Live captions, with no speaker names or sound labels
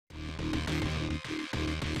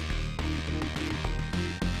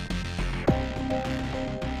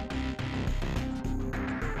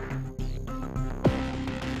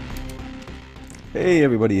Hey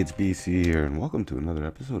everybody, it's BC here, and welcome to another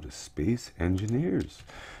episode of Space Engineers.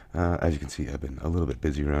 As you can see, I've been a little bit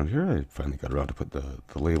busy around here. I finally got around to put the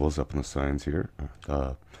labels up on the signs here,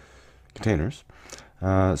 the containers.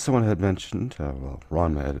 Someone had mentioned,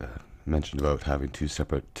 Ron had mentioned about having two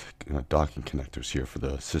separate docking connectors here for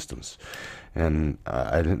the systems. And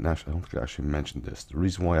I don't think I actually mentioned this. The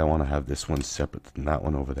reason why I want to have this one separate than that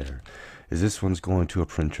one over there is this one's going to a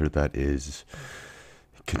printer that is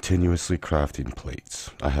continuously crafting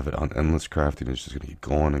plates. I have it on endless crafting. It's just going to keep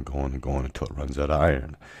going and going and going until it runs out of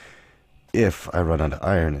iron. If I run out of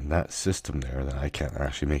iron in that system there, then I can't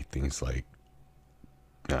actually make things like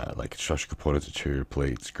structural components, interior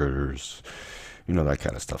plates, girders, that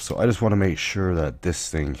kind of stuff. So I just want to make sure that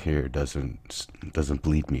this thing here doesn't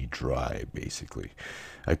bleed me dry, basically.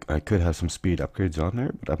 I could have some speed upgrades on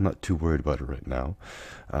there, but I'm not too worried about it right now.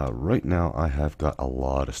 Right now, I have got a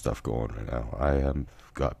lot of stuff going right now. I have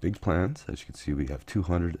got big plans. As you can see, we have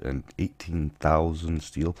 218,000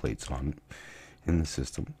 steel plates on in the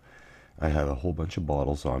system. I have a whole bunch of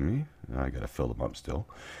bottles on me. I gotta fill them up still,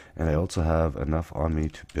 and I also have enough on me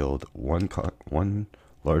to build one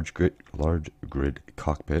large grid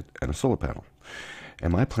cockpit and a solar panel.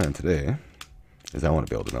 And my plan today is I want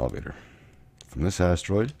to build an elevator from this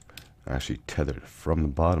asteroid. I actually tethered it from the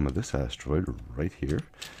bottom of this asteroid right here.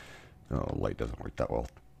 Oh, light doesn't work that well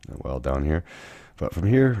down here, but from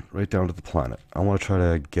here right down to the planet. I want to try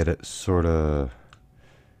to get it sort of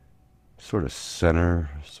center.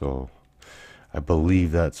 So I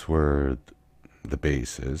believe that's where the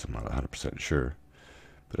base is. I'm not 100% sure,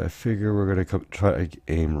 but I figure we're going to try to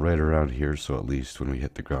aim right around here, so at least when we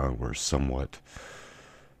hit the ground we're somewhat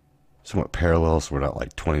parallel, so we're not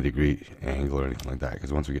like 20-degree angle or anything like that,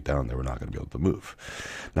 because once we get down there we're not going to be able to move.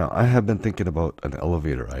 Now I have been thinking about an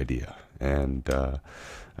elevator idea, and I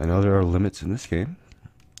know there are limits in this game,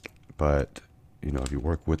 but if you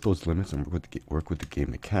work with those limits and work with the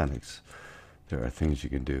game mechanics, there are things you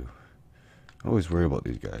can do. I always worry about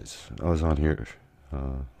these guys. I was on here,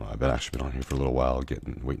 I've actually been on here for a little while,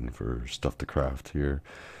 waiting for stuff to craft here.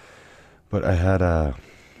 But I had a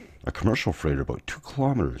commercial freighter about 2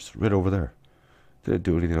 kilometers right over there. Didn't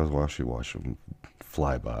do anything. I was watching him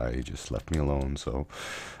fly by. He just left me alone, so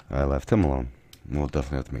I left him alone. We'll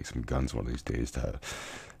definitely have to make some guns one of these days to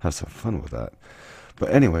have some fun with that.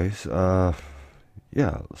 But anyways,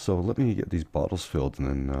 yeah, so let me get these bottles filled, and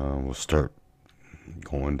then we'll start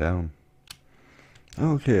going down.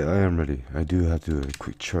 Okay, I am ready. I do have to do a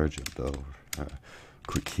quick charge up, though.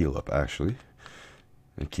 Quick heal up, actually.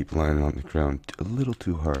 And keep lying on the ground a little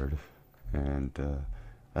too hard. And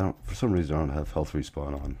for some reason, I don't have health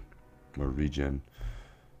respawn on, or regen,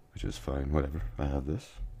 which is fine. Whatever, I have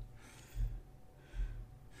this.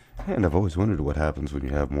 And I've always wondered what happens when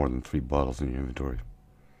you have more than 3 bottles in your inventory.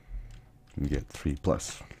 You get 3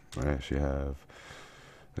 plus. I think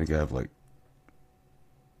I have like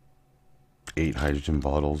 8 hydrogen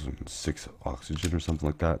bottles and 6 oxygen or something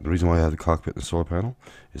like that. The reason why I have the cockpit and the solar panel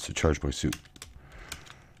is to charge my suit,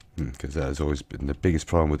 because that has always been the biggest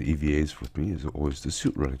problem with EVAs with me, is always the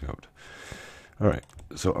suit running out. Alright,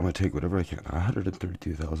 so I'm going to take whatever I can.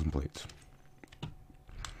 132,000 plates.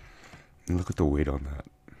 And look at the weight on that.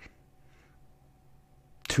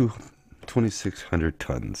 2,600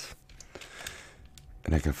 tons.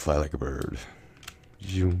 And I can fly like a bird.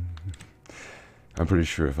 Zoom. I'm pretty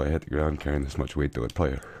sure if I hit the ground carrying this much weight, though, it'd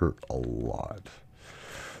probably hurt a lot.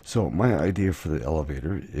 So my idea for the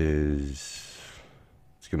elevator is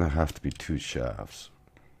it's going to have to be 2 shafts.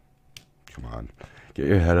 Come on. Get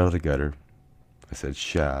your head out of the gutter. I said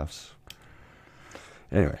shafts.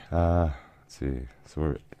 Anyway, let's see.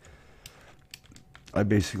 So I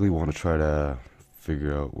basically want to try to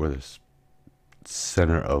figure out where this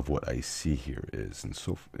center of what I see here is. And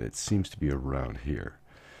so it seems to be around here.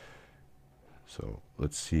 So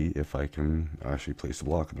let's see if I can actually place the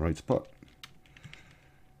block in the right spot.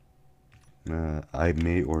 I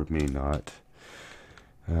may or may not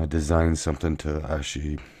design something to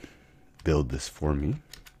actually build this for me.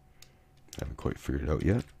 I haven't quite figured it out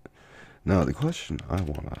yet. Now the question I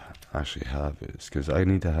want to actually have is, because I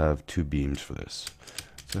need to have 2 beams for this.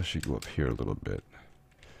 Let's actually go up here a little bit.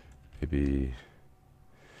 Maybe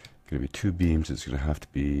going to be 2 beams. It's going to have to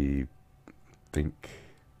be,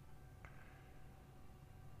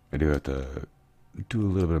 I do have to do a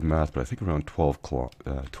little bit of math, but I think around 12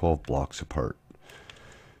 blocks apart.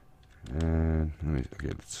 And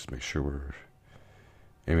let's just make sure we're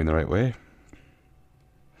aiming the right way.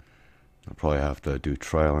 I'll probably have to do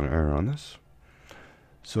trial and error on this.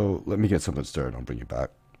 So let me get something started. I'll bring you back.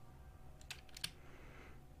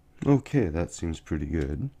 Okay, that seems pretty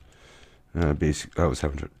good. Basically, I was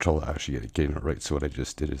having trouble actually getting it right. So what I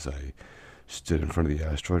just did is I stood in front of the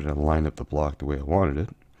asteroid and I lined up the block the way I wanted it.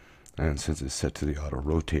 And since it's set to the auto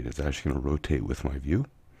rotate, it's actually going to rotate with my view.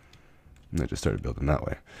 And I just started building that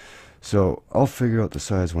way. So I'll figure out the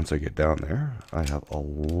size once I get down there. I have a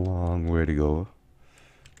long way to go.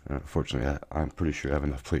 Fortunately, I'm pretty sure I have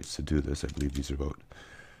enough plates to do this. I believe these are about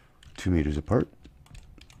 2 meters apart.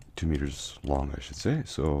 2 meters long, I should say.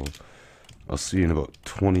 So I'll see you in about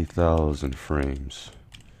 20,000 frames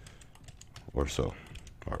or so.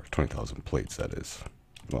 Or 20,000 plates, that is.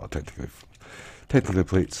 Well, technically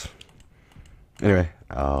plates. Anyway,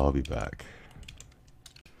 I'll be back.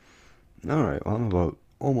 Alright, well, I'm about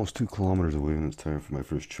almost 2 kilometers away and it's time for my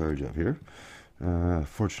first charge up here.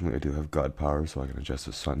 Fortunately, I do have God power, so I can adjust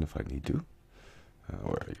the sun if I need to.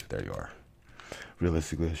 Where are you? There you are.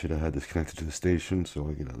 Realistically, I should have had this connected to the station so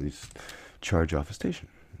I could at least charge off a station.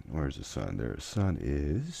 Where's the sun? There, the sun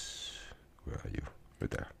is... Where are you? Right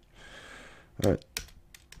there. Alright.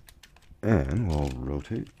 And we'll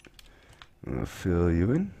rotate. I'll fill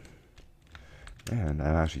you in. And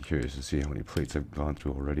I'm actually curious to see how many plates I've gone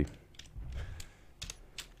through already.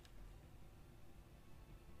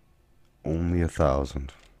 Only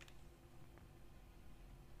 1,000.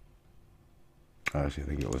 Actually, I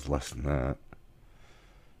think it was less than that.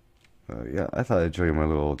 Yeah, I thought I'd show you my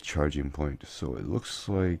little charging point. So it looks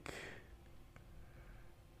like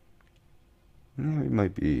it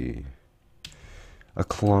might be a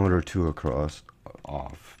kilometer or two across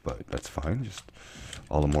off, but that's fine. Just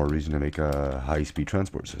all the more reason to make a high-speed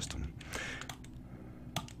transport system.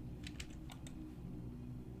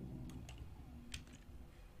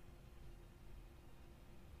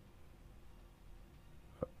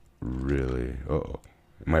 Really? Uh-oh.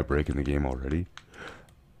 Am I breaking the game already?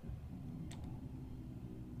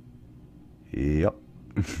 Yep.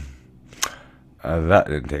 That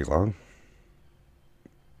didn't take long.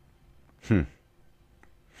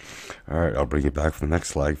 Alright, I'll bring you back for the next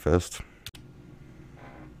slag fest.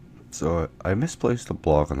 So I misplaced a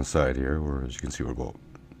block on the side here, where as you can see we're about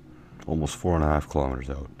almost 4.5 kilometers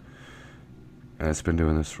out. And it's been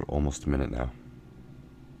doing this for almost a minute now.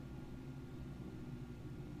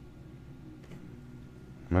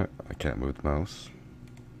 Right, I can't move the mouse.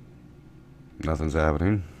 Nothing's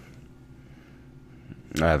happening.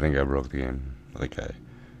 I think I broke the game. I think I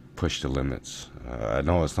pushed the limits. I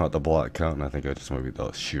know it's not the block count, and I think I just maybe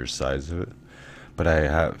the sheer size of it. But I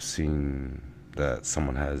have seen that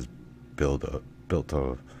someone has built a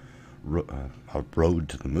road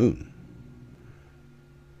to the moon.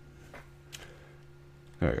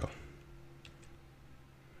 There you go.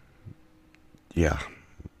 Yeah,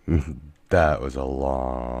 that was a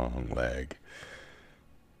long leg.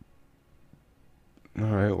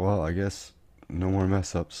 Alright, well, I guess no more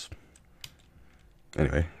mess ups.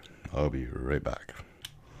 Anyway, I'll be right back.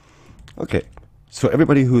 Okay, so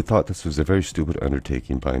everybody who thought this was a very stupid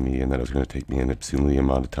undertaking by me and that it was going to take me an obscenely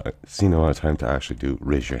amount of time to actually do,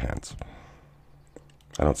 raise your hands.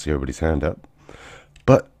 I don't see everybody's hand up,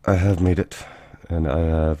 but I have made it, and I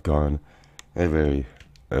have gone a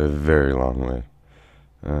very long way.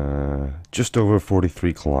 Just over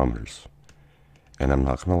 43 kilometers. And I'm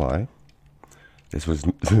not going to lie, this was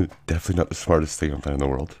definitely not the smartest thing I've done in the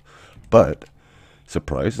world. But,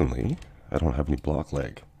 surprisingly, I don't have any block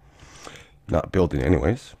lag. Not building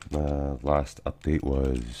anyways. Last update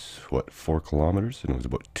was, what, 4 kilometers? And it was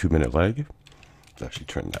about 2-minute lag. Let's actually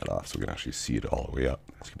turn that off so we can actually see it all the way up.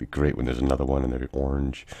 It's going to be great when there's another one and they're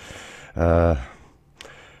orange. Yeah,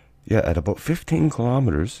 at about 15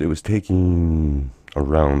 kilometers, it was taking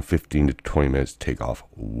around 15 to 20 minutes to take off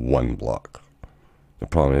one block. The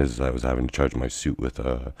problem is I was having to charge my suit with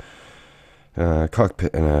a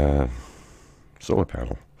cockpit and a solar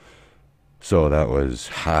panel. So that was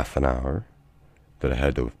half an hour that I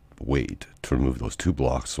had to wait to remove those 2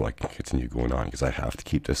 blocks so I can continue going on, because I have to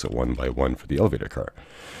keep this at 1 by 1 for the elevator car.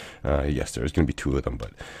 Yes, there's going to be 2 of them,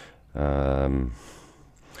 but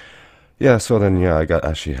yeah, so then, yeah, I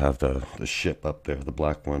actually have the ship up there, the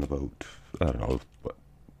black one, about, I don't know, what,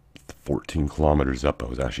 14 kilometers up. I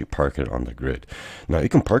was actually parking it on the grid. Now, you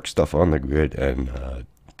can park stuff on the grid and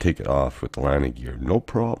take it off with the landing gear, no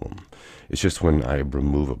problem. It's just when I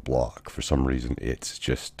remove a block, for some reason, it's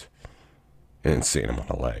just an insane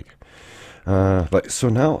amount of lag. But so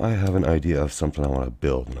now I have an idea of something I want to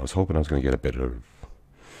build, and I was hoping I was going to get a bit of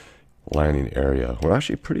landing area. We're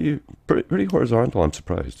actually pretty horizontal. I'm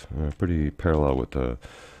surprised. Pretty parallel with the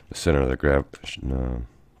center of the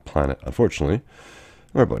planet. Unfortunately,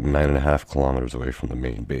 we're about 9.5 kilometers away from the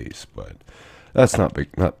main base, but that's not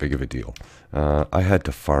big of a deal. I had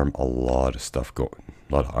to farm a lot of stuff going,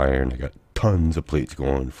 a lot of iron. I got tons of plates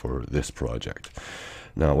going for this project.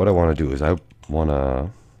 Now what I want to do is I want to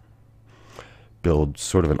build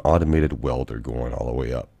sort of an automated welder going all the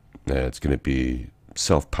way up. And it's going to be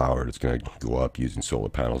self-powered. It's going to go up using solar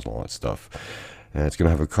panels and all that stuff. And it's going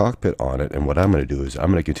to have a cockpit on it. And what I'm going to do is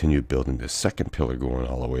I'm going to continue building this second pillar going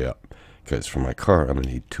all the way up. Because for my car, I'm going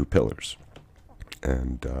to need 2 pillars.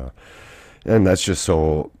 And that's just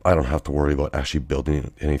so I don't have to worry about actually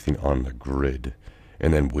building anything on the grid.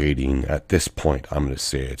 And then waiting. At this point, I'm going to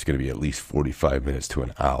say it's going to be at least 45 minutes to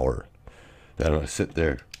an hour. Then I'm going to sit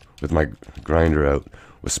there with my grinder out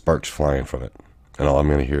with sparks flying from it. And all I'm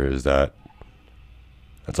going to hear is that.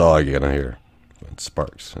 That's all I get to hear. It's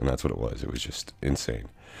sparks. And that's what it was. It was just insane.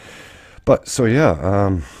 But, so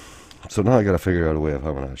yeah. So now I got to figure out a way of how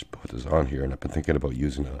I'm going to actually put this on here. And I've been thinking about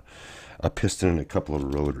using a piston and a couple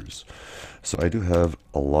of rotors. So I do have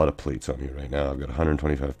a lot of plates on me right now. I've got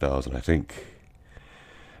 125,000. I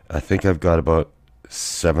think I've got about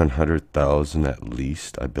 700,000 at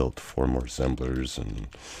least. I built 4 more assemblers and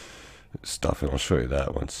stuff, and I'll show you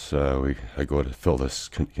that once I go to fill this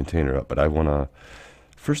container up. But I want to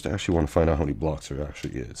first actually want to find out how many blocks there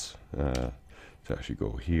actually is. To actually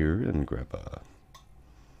go here and grab a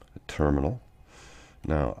terminal.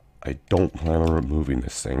 Now I don't plan on removing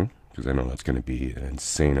this thing because I know that's going to be an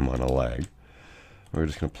insane amount of lag. We're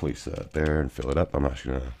just going to place that there and fill it up. I'm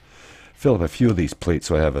actually going to fill up a few of these plates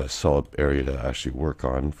so I have a solid area to actually work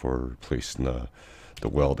on for placing the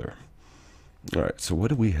welder. Alright, so what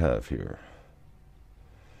do we have here?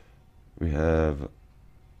 We have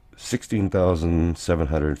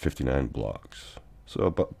 16,759 blocks. So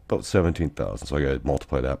about 17,000. So I got to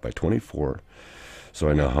multiply that by 24. So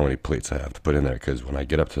I know how many plates I have to put in there, because when I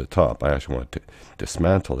get up to the top, I actually want to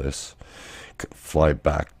dismantle this, fly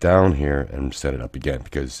back down here and set it up again,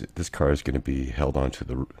 because this car is going to be held onto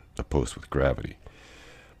the post with gravity.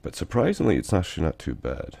 But surprisingly, it's actually not too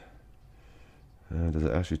bad. Does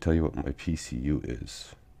it actually tell you what my PCU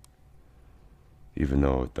is? Even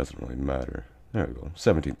though it doesn't really matter. There we go,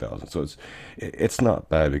 17,000. So it's not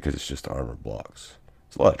bad because it's just armor blocks.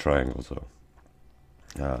 It's a lot of triangles though.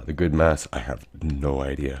 The grid mass, I have no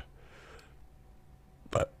idea.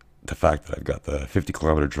 But the fact that I've got the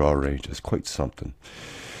 50-kilometer draw range is quite something.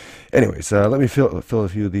 Anyways, let me fill a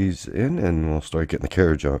few of these in, and we'll start getting the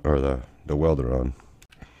carriage on, or the welder on.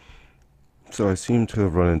 So I seem to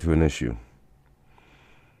have run into an issue.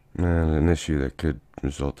 And an issue that could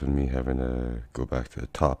result in me having to go back to the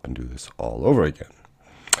top and do this all over again.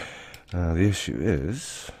 The issue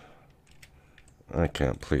is I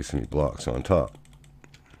can't place any blocks on top.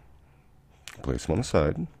 Place them on the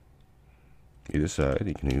side, either side.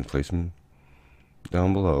 You can even place them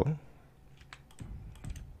down below.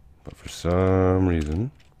 But for some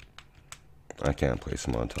reason, I can't place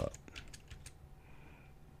them on top.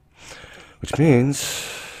 Which means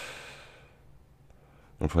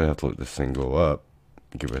I'll probably have to let this thing go up,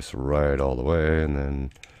 give us a ride all the way, and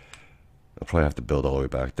then I'll probably have to build all the way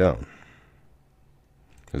back down.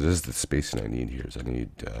 Because this is the spacing I need here. Is I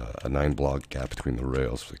need a 9-block gap between the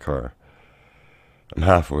rails for the car. I'm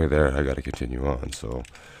halfway there. I got to continue on. So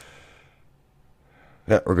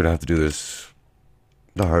yeah, we're gonna have to do this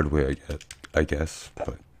the hard way, I guess.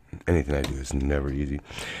 But anything I do is never easy.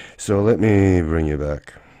 So let me bring you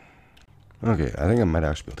back. Okay, I think I might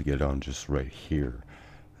actually be able to get it on just right here.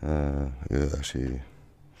 Yeah, actually,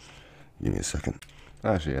 give me a second.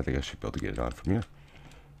 Actually, I think I should be able to get it on from here.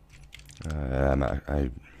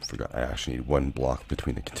 I forgot, I actually need 1 block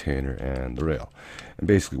between the container and the rail. And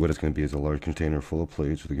basically what it's going to be is a large container full of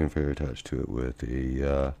plates with a conveyor attached to it with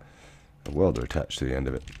a welder attached to the end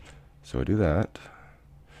of it. So I do that.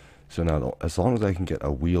 So now, as long as I can get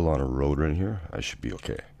a wheel on a rotor in here, I should be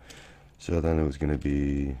okay. So then it was going to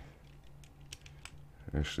be...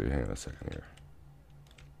 Actually, hang on a second here.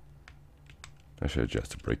 I should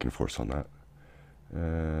adjust the braking force on that.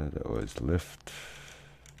 That was lift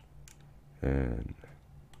and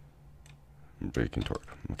braking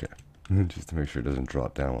torque. Okay, just to make sure it doesn't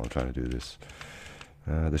drop down while I'm trying to do this.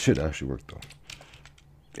 This should actually work though.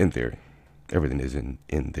 In theory, everything is in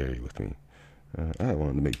theory with me. I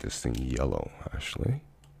wanted to make this thing yellow actually,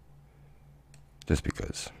 just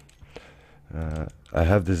because. I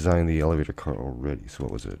have designed the elevator car already. So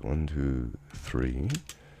what was it? 1, 2, 3. And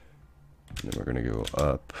then we're gonna go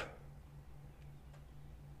up.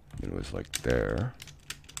 It was like there.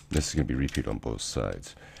 This is gonna be repeated on both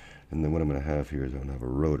sides. And then what I'm gonna have here is I'm gonna have a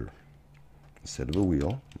rotor instead of a wheel.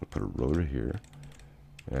 I'm gonna put a rotor here,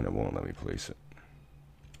 and it won't let me place it.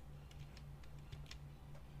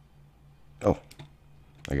 Oh,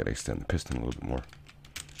 I gotta extend the piston a little bit more.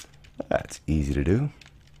 That's easy to do.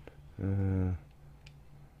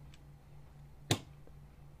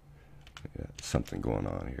 something going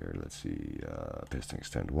on here. Let's see, piston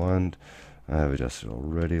extend 1. I have adjusted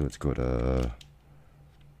already. Let's go to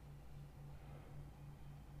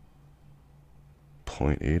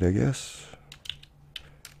 0.8, I guess.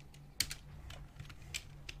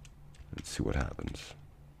 Let's see what happens.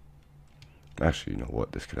 Actually, you know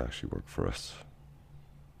what? This could actually work for us.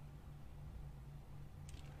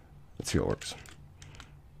 Let's see how it works.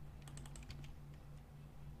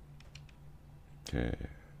 Okay.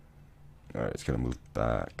 Alright, it's gonna move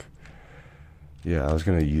back. Yeah, I was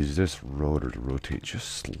gonna use this rotor to rotate just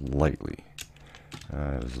slightly.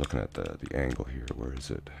 I was looking at the angle here. Where is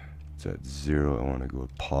it? It's at 0. I want to go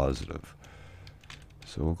positive.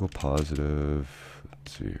 So we'll go positive.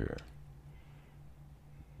 Let's see here.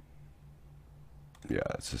 Yeah,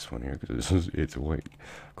 it's this one here because it's white.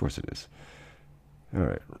 Of course it is.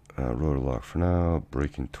 Alright, rotor lock for now.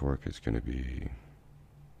 Braking torque is going to be,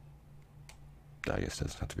 I guess it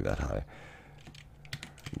doesn't have to be that high.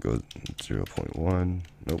 Go 0.1.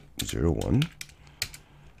 Nope, 0.1.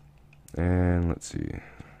 And let's see.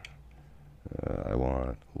 I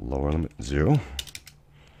want lower limit 0.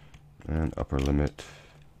 And upper limit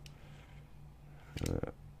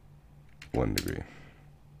 1 degree.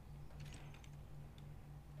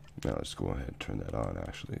 Now let's go ahead and turn that on.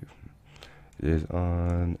 Actually, it is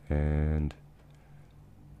on, and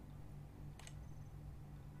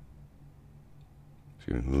it's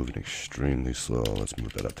going to be moving extremely slow. Let's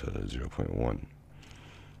move that up to 0.1.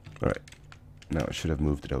 Alright, now I should have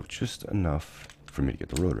moved it out just enough for me to get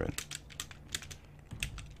the rotor in.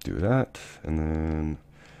 Do that, and then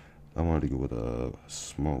I wanted to go with a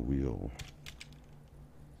small wheel.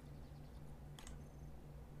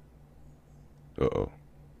 Uh-oh.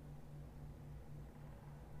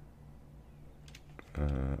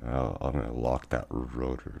 I'm going to lock that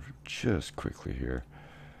rotor just quickly here.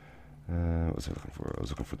 What was I looking for? I was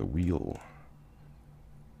looking for the wheel.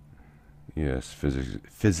 Yes,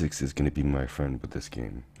 physics is going to be my friend with this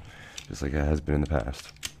game, just like it has been in the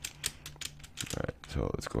past. Alright, so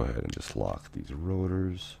let's go ahead and just lock these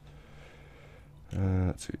rotors.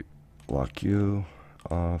 Let's see. Lock you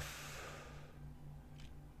off.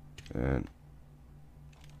 And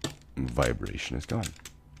vibration is gone.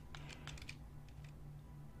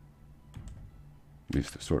 At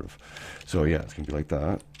least sort of. So yeah, it's gonna be like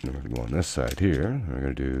that. And then we're gonna go on this side here. And we're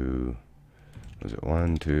gonna do, was it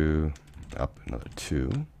 1, 2, up another 2.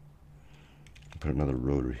 Put another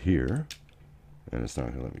rotor here, and it's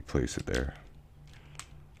not gonna let me place it there.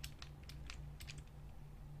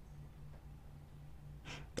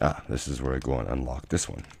 Ah, this is where I go and unlock this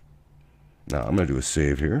one. Now I'm gonna do a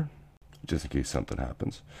save here, just in case something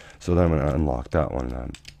happens. So then I'm gonna unlock that one,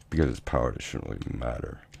 and because it's powered, it shouldn't really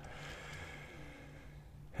matter.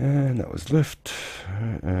 And that was lift,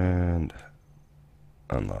 and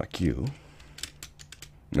unlock you.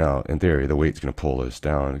 Now, in theory, the weight's going to pull this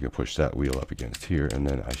down. I'm going to push that wheel up against here, and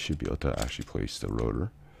then I should be able to actually place the rotor.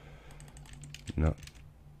 No.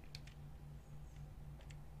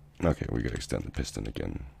 Okay, we got to extend the piston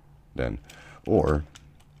again then. Or,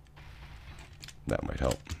 that might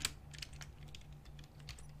help.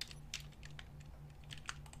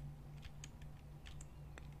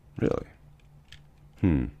 Really?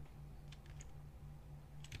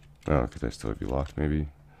 Oh, because I still have you locked, maybe?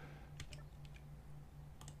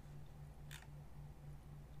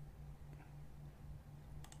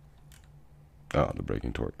 Oh, the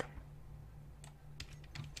braking torque.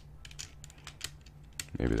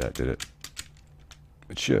 Maybe that did it.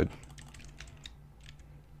 It should.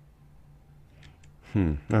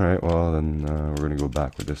 Alright, well then we're going to go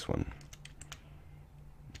back with this one.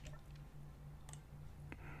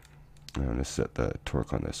 I'm going to set the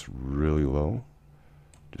torque on this really low,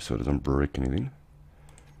 just so it doesn't break anything.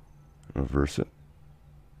 Reverse it.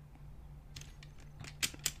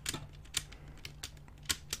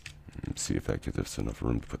 Let's see if that gives us enough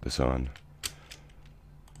room to put this on.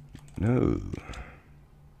 No.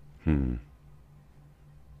 I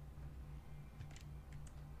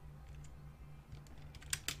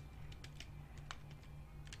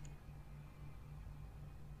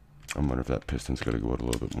wonder if that piston's got to go out a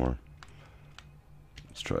little bit more.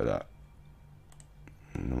 Let's try that.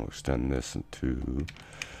 And then we'll extend this to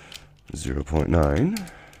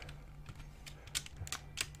 0.9.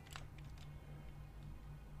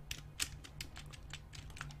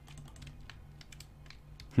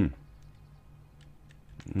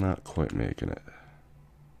 Not quite making it.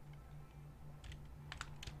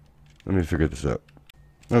 Let me figure this out.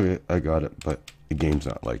 Okay, I got it, but the game's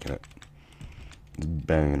not liking it. It's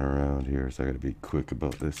banging around here, so I gotta be quick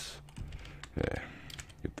about this. Okay,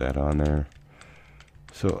 get that on there.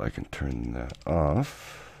 So I can turn that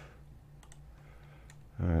off.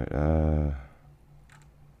 Alright,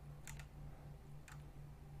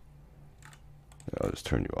 I'll just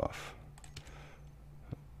turn you off.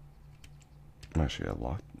 Actually,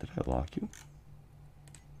 did I lock you?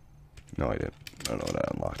 No, I didn't. I don't know what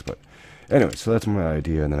I unlocked, but anyway, so that's my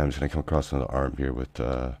idea, and then I'm just going to come across another arm here with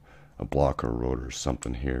a block or a rotor or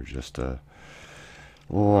something here, just to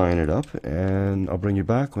line it up, and I'll bring you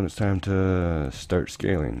back when it's time to start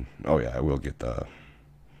scaling. Oh yeah, I will get the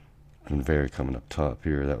conveyor coming up top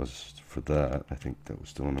here. That was for that. I think that was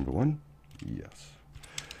still number one. Yes.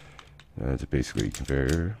 It's basically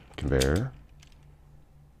conveyor.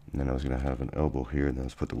 And then I was going to have an elbow here, and then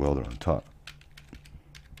let's put the welder on top.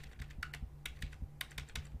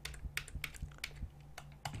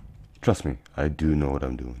 Trust me, I do know what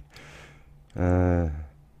I'm doing.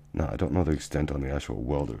 No, I don't know the extent on the actual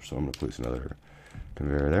welder, so I'm going to place another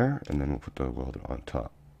conveyor there, and then we'll put the welder on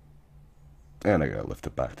top. And I got to lift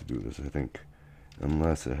it back to do this, I think.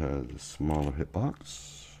 Unless it has a smaller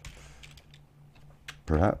hitbox.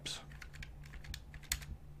 Perhaps.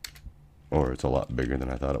 Or it's a lot bigger than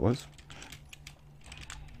I thought it was.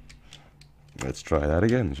 Let's try that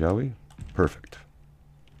again, shall we? Perfect.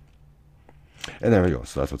 And there we go.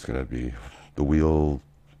 So that's what's going to be. The wheel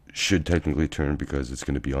should technically turn because it's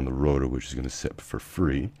going to be on the rotor, which is going to sit for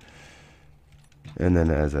free. And then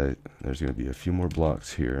there's going to be a few more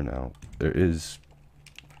blocks here. Now, there is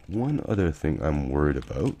one other thing I'm worried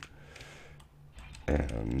about.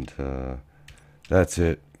 And that's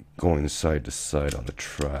it going side to side on the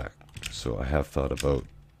track. So I have thought about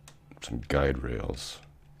some guide rails.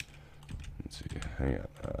 Let's see, hang on,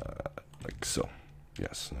 like so.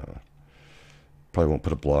 Yes. Probably won't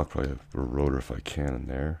put a block, probably a rotor if I can in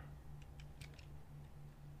there.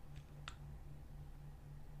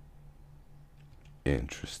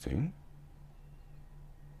 Interesting.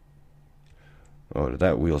 Oh, did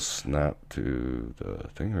that wheel snap to the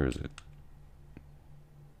thing, or is it?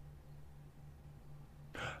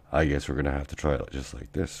 I guess we're gonna have to try it just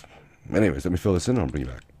like this. Anyways, let me fill this in and I'll bring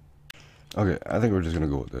you back. Okay, I think we're just gonna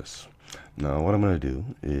go with this. Now, what I'm gonna do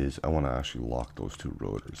is I want to actually lock those two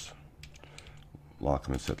rotors. Lock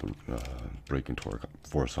them and set the braking torque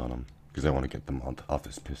force on them because I want to get them off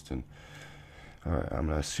this piston. Alright, I'm going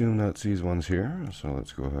to assume that's these ones here. So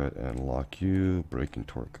let's go ahead and lock you, braking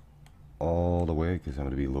torque all the way because I'm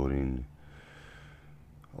going to be loading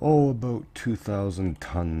about 2,000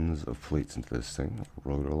 tons of plates into this thing.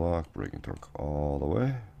 Rotor lock, braking torque all the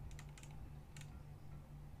way.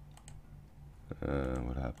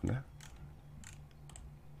 What happened there?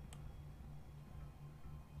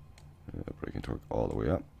 Braking torque all the way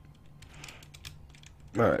up.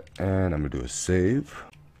 Alright, and I'm going to do a save.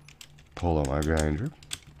 Pull out my grinder.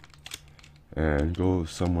 And go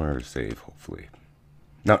somewhere safe, hopefully.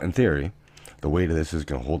 Now, in theory, the weight of this is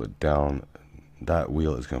going to hold it down. That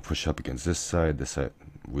wheel is going to push up against this side. This side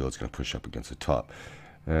wheel is going to push up against the top.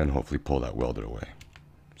 And hopefully pull that welder away.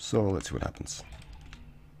 So, let's see what happens.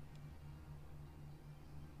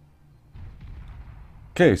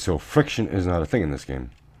 Okay, so friction is not a thing in this game.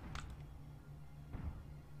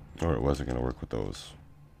 Or it wasn't going to work with those.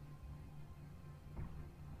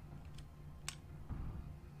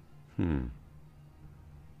 I'm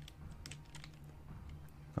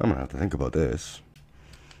going to have to think about this.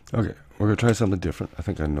 Okay, we're going to try something different. I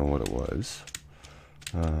think I know what it was.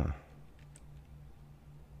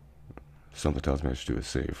 Something tells me I should do a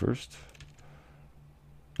save first.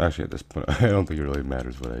 Actually, at this point, I don't think it really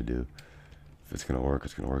matters what I do. If it's going to work,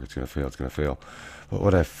 it's going to work. It's going to fail, it's going to fail. But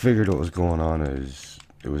what I figured what was going on is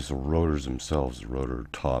it was the rotors themselves, the rotor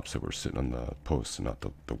tops that were sitting on the posts and not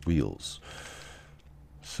the wheels.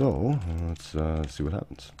 So, let's see what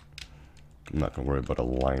happens. I'm not going to worry about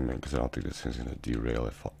alignment because I don't think this thing's going to derail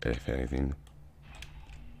if anything.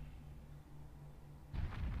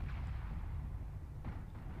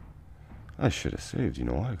 I should have saved, you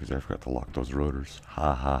know why? Because I forgot to lock those rotors.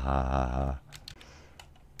 Ha ha ha ha ha.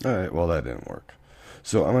 Alright, well that didn't work.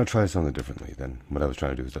 So I'm going to try something differently then. What I was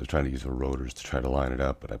trying to do is I was trying to use the rotors to try to line it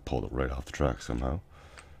up, but I pulled it right off the track somehow.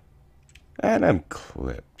 And I'm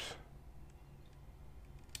clipped.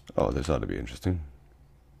 Oh, this ought to be interesting.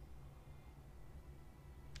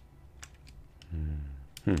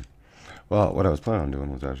 Well, what I was planning on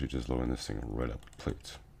doing was actually just loading this thing right up with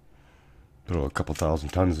plates. Throw a couple thousand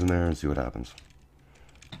tons in there and see what happens.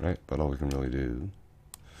 Right? But all we can really do.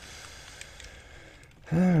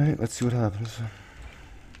 Alright, let's see what happens.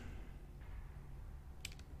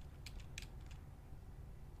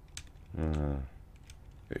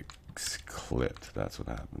 It's clipped. That's what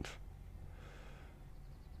happened.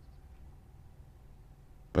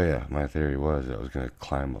 But yeah, my theory was I was going to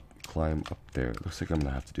climb up there. It looks like I'm going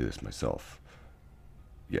to have to do this myself.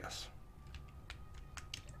 Yes.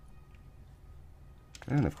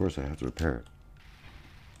 And of course I have to repair it.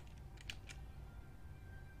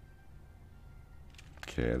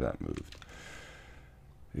 Okay, that moved.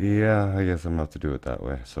 Yeah, I guess I'm gonna have to do it that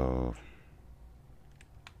way, so...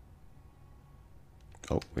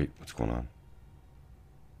 Oh, wait, what's going on?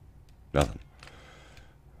 Nothing.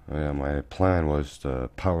 Oh, yeah, my plan was to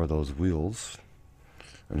power those wheels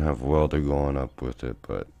and have welder going up with it,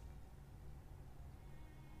 but...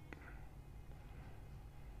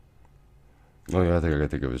 Oh yeah, I think I gotta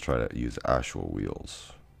think of is try to use actual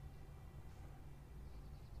wheels.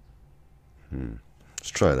 Let's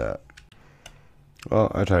try that.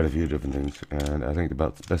 Well, I tried a few different things, and I think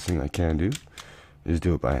about the best thing I can do is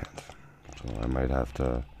do it by hand. So I might have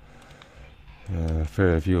to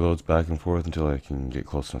ferry a few loads back and forth until I can get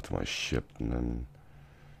close enough to my ship, and then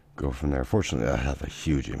go from there. Fortunately, I have a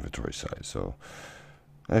huge inventory size, so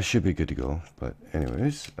I should be good to go. But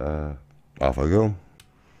anyways, off I go.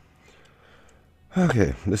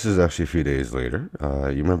 Okay, this is actually a few days later.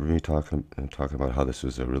 You remember me talking about how this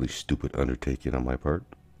was a really stupid undertaking on my part?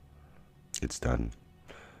 It's done.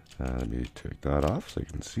 Let me take that off so you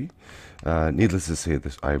can see. Needless to say,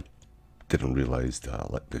 I didn't realize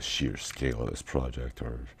the sheer scale of this project,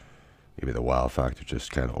 or maybe the wow factor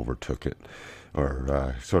just kind of overtook it,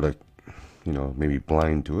 or sort of, maybe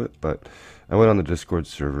blind to it. But I went on the Discord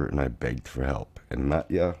server and I begged for help, and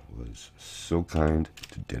Matya was so kind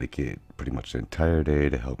to dedicate pretty much the entire day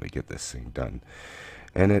to help me get this thing done.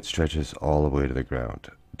 And it stretches all the way to the ground.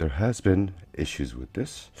 There has been issues with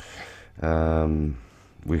this.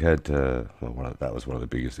 We had that was one of the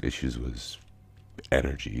biggest issues, was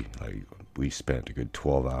energy. Like, we spent a good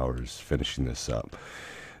 12 hours finishing this up.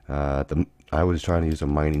 I was trying to use a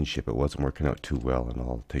mining ship. It wasn't working out too well, and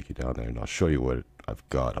I'll take you down there and I'll show you what I've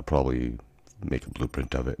got. I'll probably make a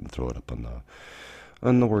blueprint of it and throw it up on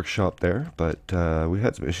the workshop there. But we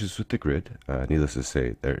had some issues with the grid. Needless to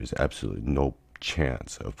say, there is absolutely no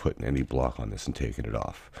chance of putting any block on this and taking it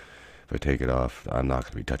off. If I take it off, I'm not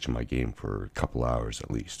going to be touching my game for a couple hours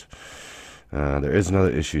at least. There is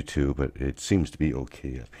another issue too, but it seems to be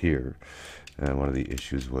okay up here. One of the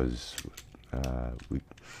issues was we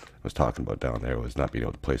was talking about down there was not being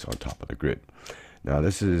able to place on top of the grid. Now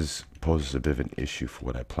this poses a bit of an issue for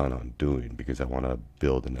what I plan on doing, because I want to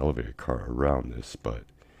build an elevator car around this, but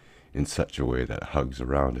in such a way that hugs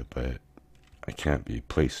around it. But I can't be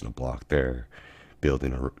placing a block there,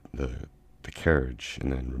 building the carriage,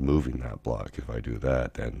 and then removing that block. If I do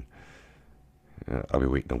that, then I'll be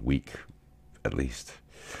waiting a week at least.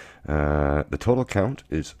 The total count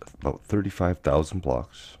is about 35,000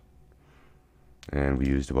 blocks, and we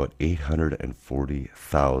used about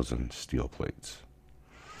 840,000 steel plates.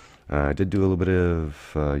 I did do a little bit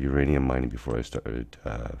of uranium mining before I started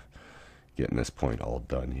getting this point all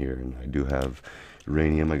done here, and I do have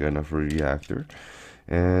uranium. I got enough for a reactor,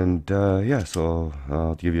 and yeah, so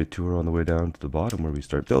I'll give you a tour on the way down to the bottom where we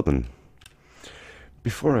start building.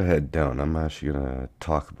 Before I head down, I'm actually going to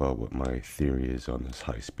talk about what my theory is on this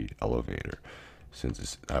high-speed elevator,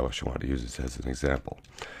 since I actually wanted to use this as an example.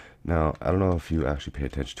 Now, I don't know if you actually pay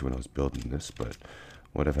attention to when I was building this, but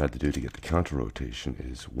what I've had to do to get the counter rotation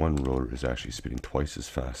is one rotor is actually spinning twice as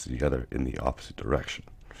fast as the other in the opposite direction.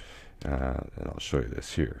 And I'll show you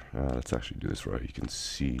this here. Let's actually do this where you can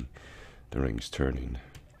see the rings turning.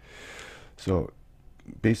 So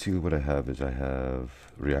basically what I have is I have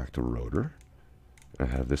reactor rotor. I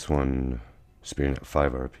have this one spinning at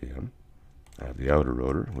 5 RPM. I have the outer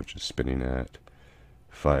rotor, which is spinning at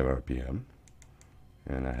 5 RPM.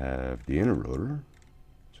 And I have the inner rotor,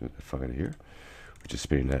 so I find it here, which is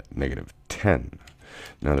spinning at -10.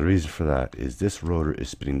 Now the reason for that is this rotor is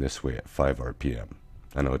spinning this way at 5 RPM.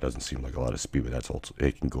 I know it doesn't seem like a lot of speed, but that's also,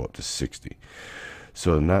 it can go up to 60.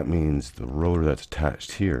 So then that means the rotor that's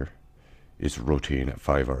attached here is rotating at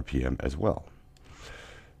 5 RPM as well.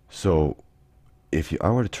 So if I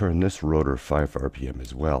were to turn this rotor 5 RPM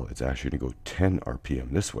as well, it's actually going to go 10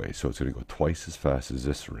 RPM this way. So it's going to go twice as fast as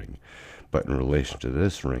this ring. But in relation to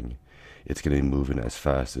this ring, it's going to be moving as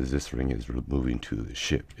fast as this ring is moving to the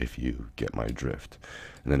ship, if you get my drift.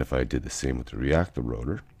 And then if I did the same with the reactor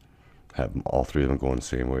rotor, have all three of them going the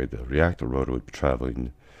same way, the reactor rotor would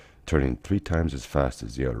be turning 3 times as fast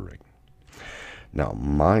as the outer ring. Now,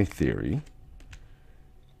 my theory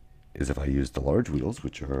is if I use the large wheels,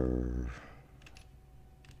 which are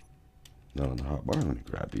not on the hotbar, let me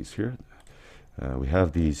grab these here. We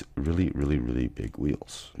have these really big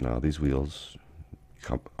wheels. Now these wheels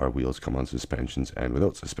come on suspensions and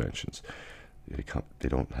without suspensions. They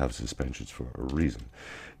don't have suspensions for a reason.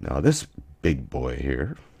 Now this big boy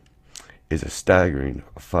here is a staggering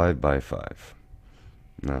 5x5.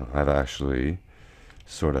 Now, I've actually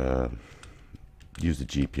sort of used the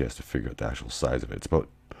GPS to figure out the actual size of it. It's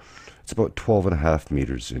about 12.5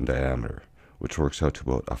 meters in diameter, which works out to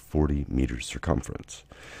about a 40 meters circumference.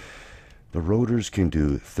 The rotors can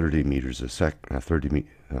do 30 meters a second,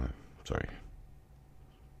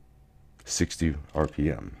 60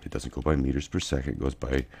 RPM. It doesn't go by meters per second, it goes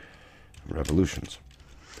by revolutions.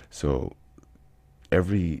 So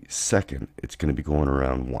every second it's going to be going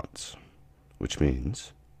around once, which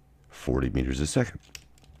means 40 meters a second.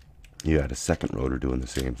 You add a second rotor doing the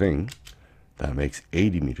same thing, that makes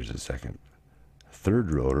 80 meters a second.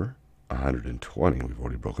 Third rotor, 120. We've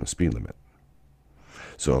already broken the speed limit.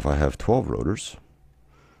 So if I have 12 rotors,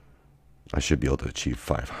 I should be able to achieve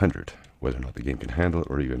 500. Whether or not the game can handle it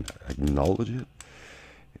or even acknowledge it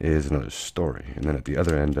is another story. And then at the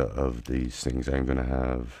other end of these things, I'm going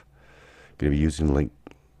to be using link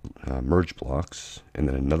merge blocks, and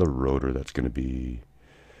then another rotor that's going to be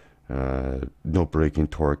no braking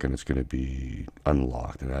torque, and it's going to be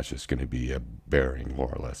unlocked, and that's just going to be a bearing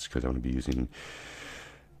more or less, because I'm going to be using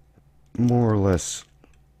more or less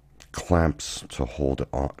clamps to hold it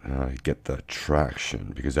on, get the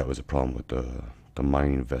traction, because that was a problem with the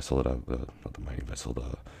mining vessel that not the mining vessel,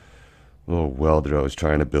 the little welder I was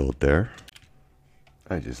trying to build there.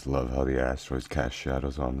 I just love how the asteroids cast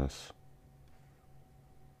shadows on this.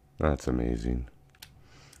 That's amazing.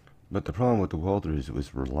 But the problem with the welder is it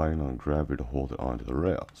was relying on gravity to hold it onto the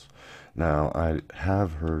rails. Now, I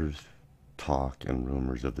have heard talk and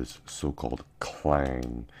rumors of this so-called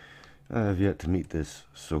clang. I have yet to meet this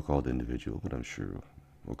so-called individual, but I'm sure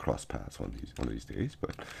we'll cross paths one of these days.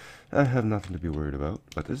 But I have nothing to be worried about.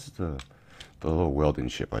 But this is the little welding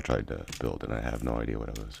ship I tried to build, and I have no idea what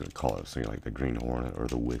I was going to call it. Something like the Green Hornet or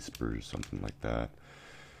the Whisper or something like that.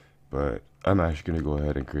 But I'm actually going to go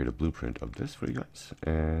ahead and create a blueprint of this for you guys.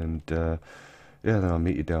 And yeah, then I'll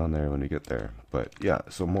meet you down there when we get there. But yeah,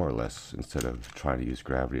 so more or less, instead of trying to use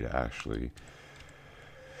gravity to actually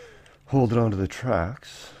hold it onto the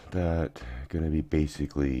tracks, that are going to be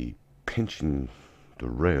basically pinching the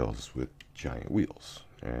rails with giant wheels.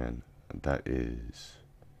 And that is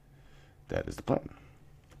the plan.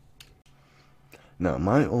 Now,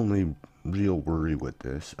 my only real worry with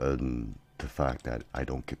this, the fact that I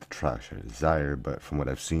don't get the traction I desire, but from what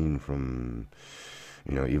I've seen from,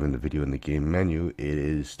 even the video in the game menu, it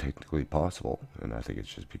is technically possible, and I think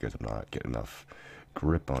it's just because I'm not getting enough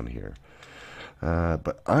grip on here.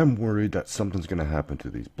 But I'm worried that something's going to happen to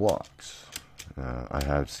these blocks. I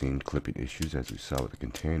have seen clipping issues, as we saw with the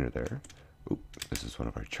container there. Oop, this is one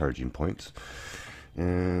of our charging points.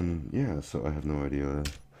 And yeah, so I have no idea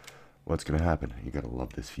what's going to happen. You got to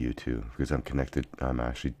love this view too, because I'm connected. I'm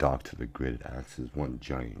actually docked to the grid. It acts as one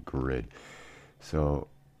giant grid. So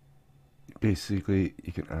basically,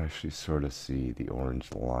 you can actually sort of see the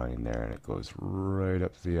orange line there, and it goes right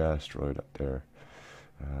up to the asteroid up there.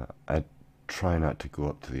 I try not to go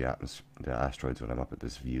up to the asteroids when I'm up at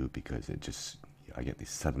this view, because I get these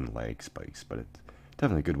sudden lag spikes. But it's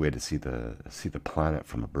definitely a good way to see the planet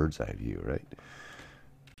from a bird's eye view, right?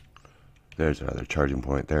 There's another charging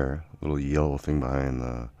point there, a little yellow thing behind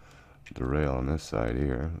the rail on this side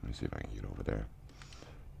here. Let me see if I can get over there.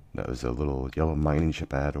 That was a little yellow mining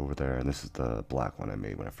ship I had over there, and this is the black one I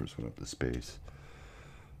made when I first went up to space.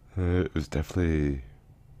 It was definitely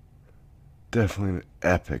an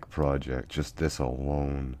epic project, just this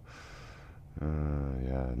alone.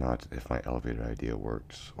 Yeah, not if my elevator idea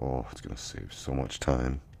works. Oh, it's gonna save so much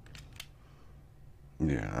time.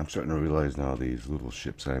 Yeah, I'm starting to realize now these little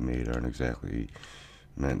ships I made aren't exactly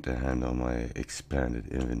meant to handle my expanded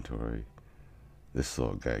inventory. This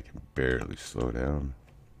little guy can barely slow down.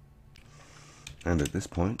 And at this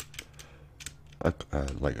point,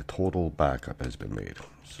 like a total backup has been made.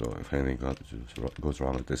 So if anything goes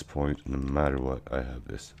wrong at this point, no matter what, I have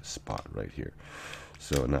this spot right here.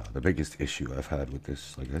 So now, the biggest issue I've had with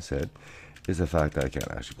this, like I said, is the fact that I can't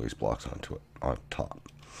actually place blocks onto it, on top.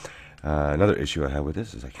 Another issue I have with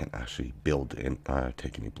this is I can't actually build and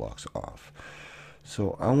take any blocks off.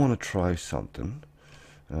 So I want to try something,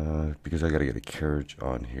 because I got to get a carriage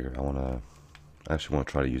on here. I actually want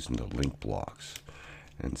to try using the link blocks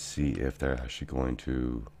and see if they're actually going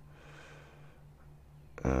to,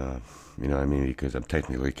 you know what I mean, because I'm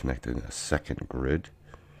technically connected in a second grid.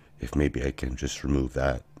 If maybe I can just remove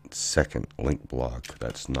that second link block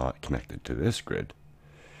that's not connected to this grid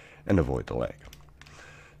and avoid the lag.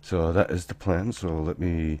 So that is the plan. So let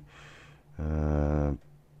me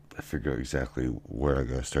figure out exactly where I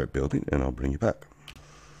gotta start building, and I'll bring you back.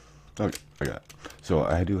 Okay, I got it. So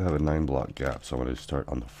I do have a 9-block gap, so I'm going to start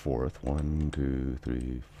on the 4th. 1, 2,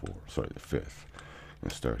 3, 4. Sorry, the 5th. I'm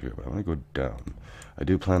gonna start here, but I'm gonna go down. I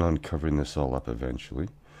do plan on covering this all up eventually.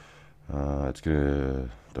 The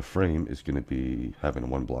frame is gonna be having a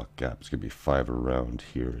 1 block gap. It's gonna be 5 around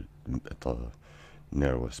here at the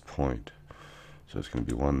narrowest point. So it's gonna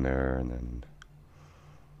be 1 there, and then,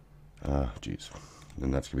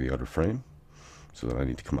 then that's gonna be the outer frame. So then I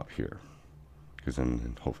need to come up here, because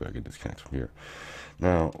then hopefully I can disconnect from here.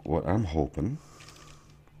 Now, what I'm hoping,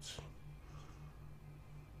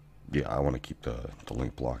 yeah, I want to keep the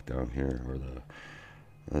link block down here, or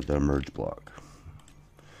the merge block.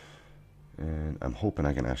 And I'm hoping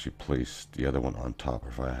I can actually place the other one on top, or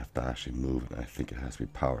if I have to actually move it. I think it has to be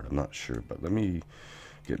powered. I'm not sure, but let me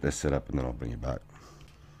get this set up and then I'll bring it back.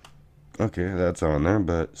 Okay, that's on there,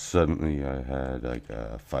 but suddenly I had like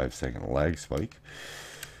a 5-second lag spike.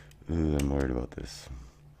 Ooh, I'm worried about this.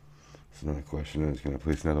 So then the question is, can I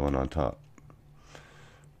place another one on top?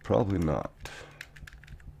 Probably not.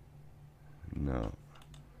 No.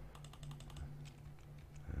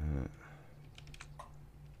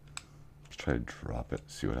 Let's try to drop it,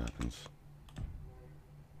 see what happens.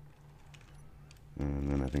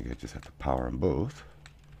 And then I think I just have to power them both.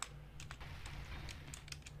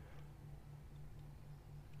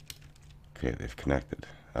 Okay, they've connected.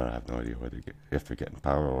 I have no idea if they're getting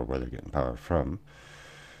power or where they're getting power from.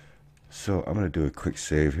 So I'm going to do a quick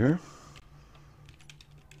save here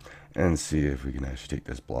and see if we can actually take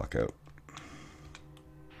this block out.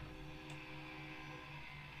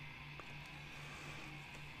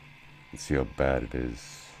 Let's see how bad it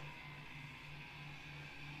is.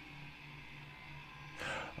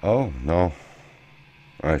 Oh, no.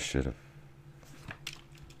 I should have.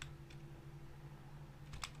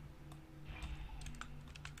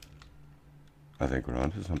 I think we're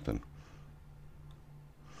onto something.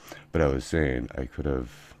 But I was saying I could have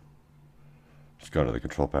just gone to the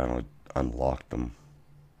control panel and unlocked them,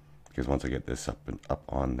 because once I get this up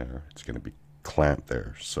on there, it's going to be clamped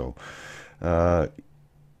there. So,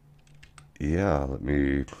 yeah, let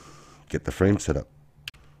me get the frame set up.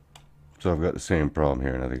 So I've got the same problem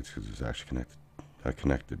here, and I think it's because it's actually a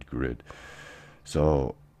connected grid.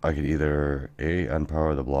 So I could either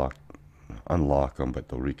unpower the block, unlock them, but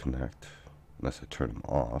they'll reconnect unless I turn them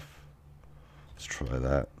off. Let's try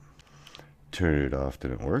that. Turn it off,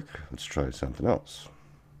 didn't work. Let's try something else.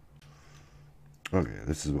 Okay,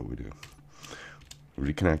 this is what we do.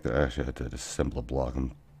 Reconnect it. I actually had to disassemble a block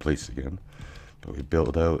and place it again. But we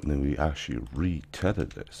build out, and then we actually re-tether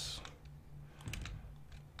this.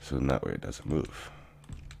 So then that way it doesn't move.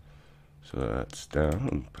 So that's down,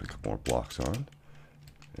 and put a couple more blocks on.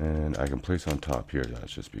 And I can place on top here.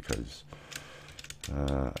 That's just because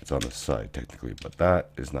it's on the side technically, but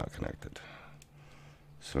that is not connected.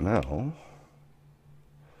 So now,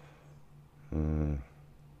 let's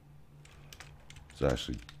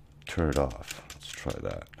actually turn it off. Let's try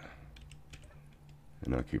that.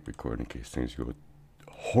 And I'll keep recording in case things go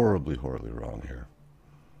horribly, horribly wrong here.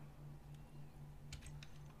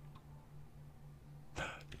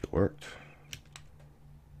 It worked.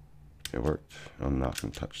 It worked. I'm not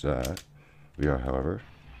going to touch that. We are, however,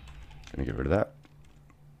 going to get rid of that.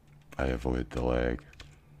 I avoid the lag.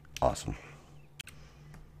 Awesome.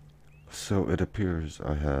 So it appears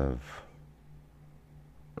I have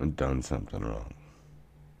done something wrong.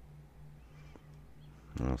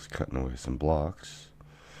 I was cutting away some blocks.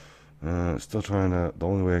 Still trying to, the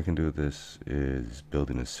only way I can do this is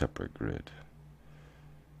building a separate grid.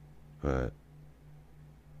 But,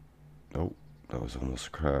 oh, that was almost a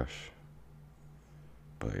crash.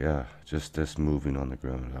 But yeah, just this moving on the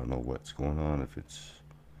ground. I don't know what's going on, if it's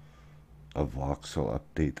a voxel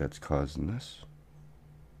update that's causing this.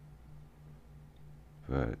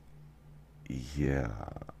 But yeah,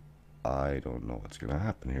 I don't know what's gonna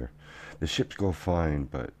happen here. The ships go fine,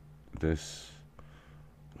 but this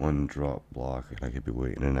one drop block, I could be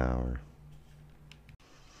waiting an hour.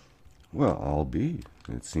 Well, I'll be.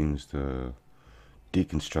 It seems the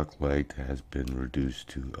deconstruct lag has been reduced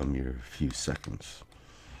to a mere few seconds.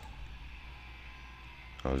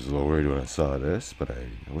 I was a little worried when I saw this, but I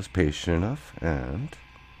was patient enough, and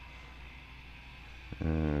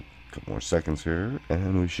a couple more seconds here,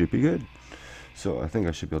 and we should be good. So I think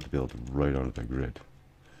I should be able to build right onto the grid,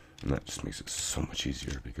 and that just makes it so much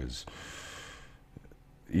easier because,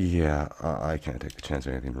 yeah, I can't take the chance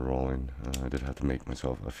of anything rolling. I did have to make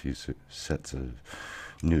myself a few sets of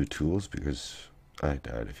new tools because I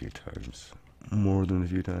died a few times, more than a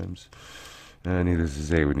few times. And needless to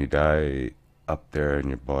say, when you die up there and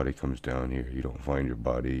your body comes down here, you don't find your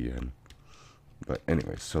body. And but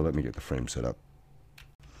anyway, so let me get the frame set up.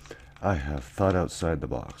 I have thought outside the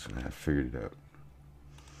box and I have figured it out.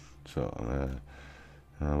 So I'm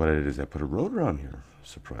What I did is I put a rotor on here.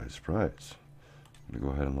 Surprise, surprise. I'm going to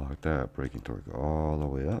go ahead and lock that braking torque all the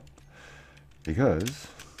way up, because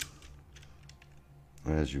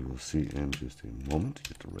as you will see in just a moment,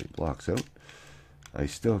 get the right blocks out, I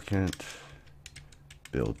still can't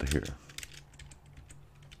build to here.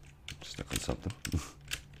 Stuck on something.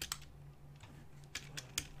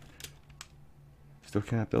 Still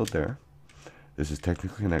can't build there. This is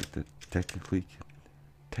technically connected. Technically,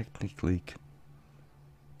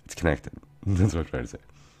 it's connected. That's what I'm trying to say.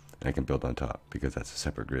 And I can build on top because that's a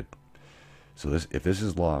separate grid. So this, if this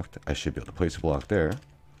is locked, I should be able to place a block there,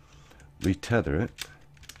 retether it,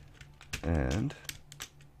 and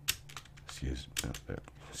excuse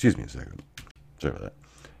me a second. Sorry about that.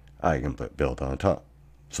 I can build on top,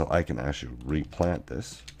 so I can actually replant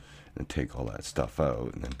this and take all that stuff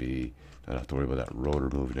out, and then not have to worry about that rotor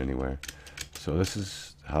moving anywhere. So this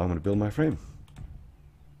is how I'm going to build my frame.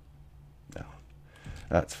 Now,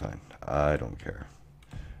 that's fine. I don't care.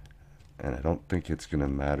 And I don't think it's going to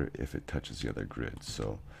matter if it touches the other grid.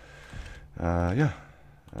 So, yeah.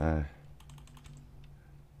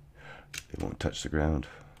 It won't touch the ground.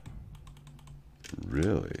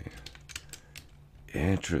 Really?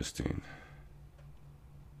 Interesting.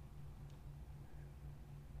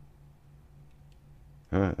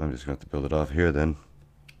 Alright, I'm just going to have to build it off here then.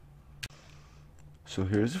 So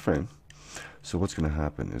here's the frame. So what's going to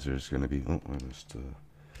happen is there's going to be, just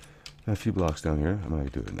a few blocks down here. I'm going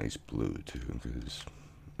to do a nice blue too, because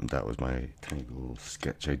that was my tiny little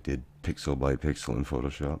sketch I did pixel by pixel in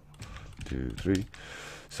Photoshop. 2, 3.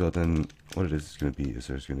 So then what it is going to be is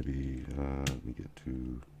there's going to be, let me get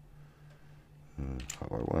to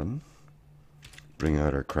power 1. Bring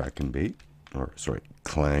out our Kraken bait, or sorry,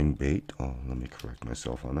 Clang bait. Oh, let me correct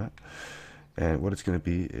myself on that. And what it's going to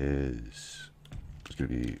be is there's going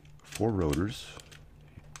to be 4 rotors,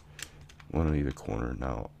 one on either corner.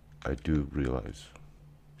 Now I do realize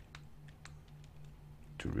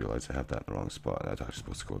I have that in the wrong spot. That's actually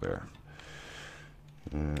supposed to go there.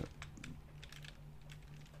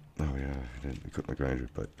 Oh yeah, I didn't equip my grinder,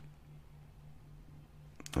 but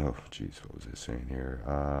oh geez, what was it saying here?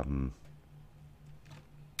 And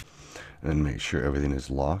then make sure everything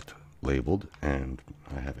is locked, labeled, and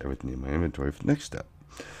I have everything in my inventory for the next step.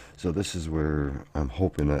 So this is where I'm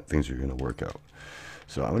hoping that things are going to work out.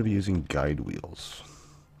 So I'm going to be using guide wheels.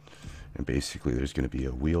 And basically there's going to be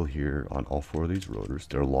a wheel here on all 4 of these rotors.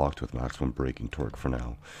 They're locked with maximum braking torque for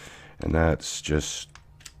now. And that's just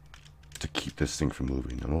to keep this thing from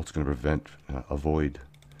moving. And it's going to prevent, avoid,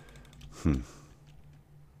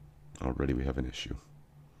 already we have an issue.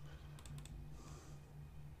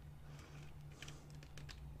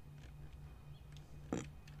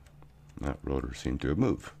 That rotor seemed to have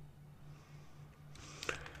moved.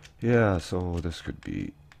 Yeah, so this could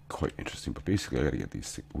be quite interesting, but basically I got to get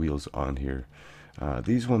these wheels on here.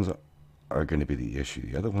 These ones are going to be the issue.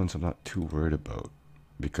 The other ones I'm not too worried about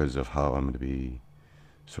because of how I'm going to be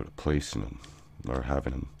sort of placing them or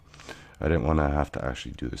having them. I didn't want to have to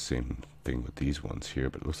actually do the same thing with these ones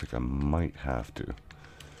here, but it looks like I might have to.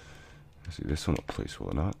 Let's see, this one will place,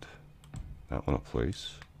 will it not? That one will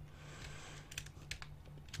place.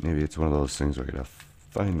 Maybe it's one of those things where I gotta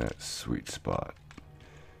find that sweet spot.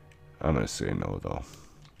 I'm gonna say no though.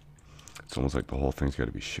 It's almost like the whole thing's got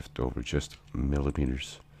to be shifted over just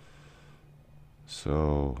millimeters.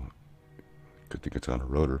 So, good thing it's on a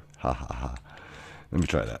rotor. Ha ha ha. Let me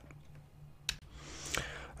try that.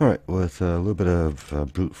 Alright, with a little bit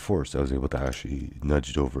of brute force, I was able to actually nudge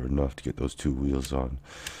it over enough to get those 2 wheels on.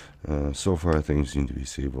 So far, things seem to be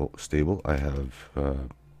stable. I have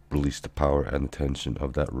released the power and the tension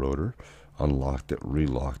of that rotor, unlocked it,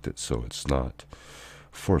 relocked it, so it's not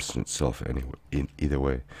forcing itself anyway, in either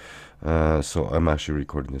way. So I'm actually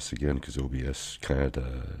recording this again because OBS kind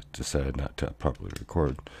of decided not to properly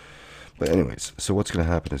record. But anyways, so what's going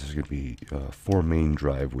to happen is there's going to be 4 main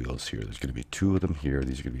drive wheels here. There's going to be 2 of them here.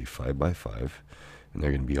 These are going to be 5x5, and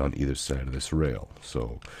they're going to be on either side of this rail.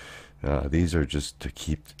 So these are just to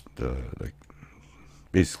keep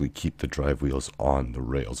basically keep the drive wheels on the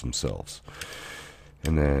rails themselves.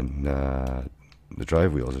 And then the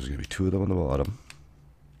drive wheels, there's going to be 2 of them on the bottom.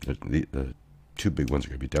 The 2 big ones are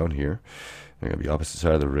going to be down here. They're going to be opposite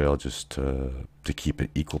side of the rail just to keep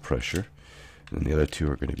it equal pressure. And the other 2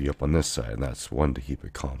 are going to be up on this side, and that's 1 to keep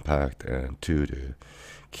it compact, and 2 to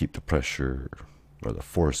keep the pressure or the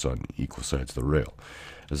force on equal sides of the rail.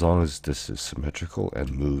 As long as this is symmetrical and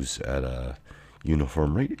moves at a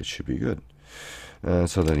uniform rate, it should be good.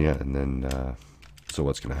 So then, yeah, and then, so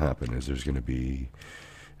what's going to happen is there's going to be,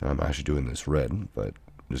 I'm actually doing this red, but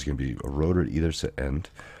there's going to be a rotor at either end.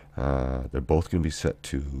 They're both going to be set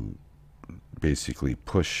to basically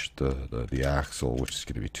push the axle, which is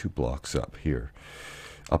going to be 2 blocks up here,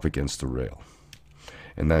 up against the rail.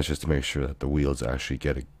 And that's just to make sure that the wheels actually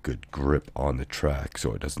get a good grip on the track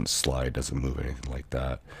so it doesn't slide, doesn't move, anything like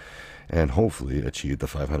that. And hopefully achieve the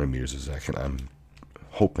 500 meters a second I'm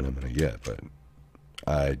hoping I'm going to get. But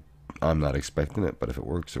I'm not expecting it, but if it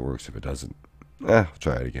works, it works. If it doesn't, I'll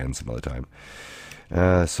try it again some other time.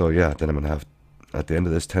 So yeah, then I'm going to have, at the end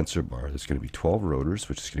of this tensor bar, there's going to be 12 rotors,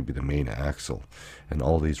 which is going to be the main axle. And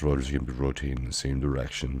all these rotors are going to be rotating in the same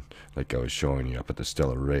direction, like I was showing you up at the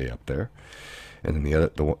stellar ray up there. And then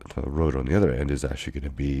the rotor on the other end is actually going to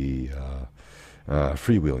be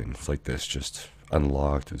freewheeling. It's like this, just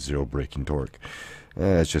unlocked, 0 braking torque.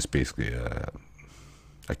 It's just basically a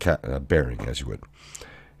bearing, as you would.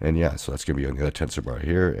 And yeah, so that's going to be on the other tensor bar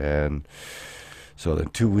here. And so then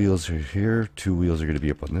 2 wheels are here. 2 wheels are going to be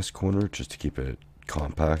up on this corner just to keep it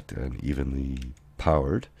compact and evenly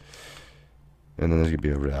powered. And then there's going to be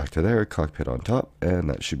a reactor there, cockpit on top, and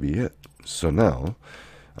that should be it. So now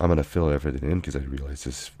I'm going to fill everything in because I realize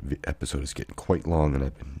this episode is getting quite long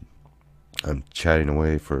and I'm chatting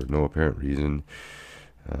away for no apparent reason,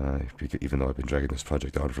 even though I've been dragging this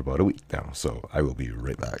project on for about a week now. So I will be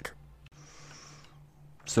right back.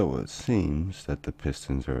 So it seems that the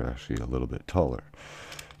pistons are actually a little bit taller.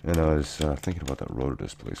 And I was thinking about that rotor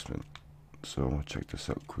displacement. So I want to check this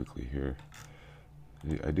out quickly here.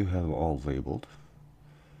 I do have them all labeled.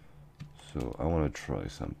 So I want to try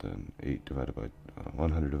something. 8 divided by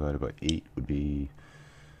 100 divided by 8 would be,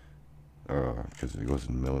 because it goes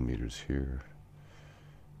in millimeters here.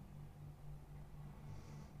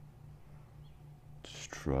 Let's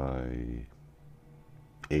try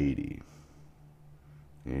 80.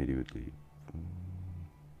 80 would be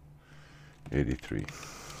 83.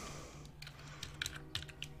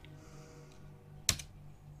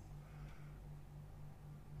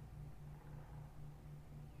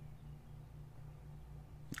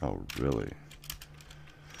 Oh, really?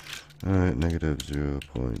 Alright, negative 0.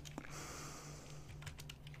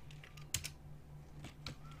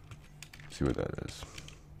 See what that is.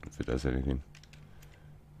 If it does anything.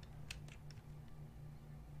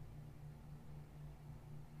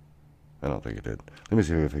 I don't think it did. Let me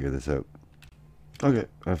see if I figure this out. Okay,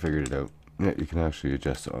 I figured it out. Yeah, you can actually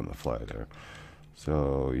adjust it on the fly there.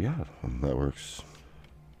 So, yeah, that works.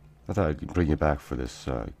 I thought I'd bring you back for this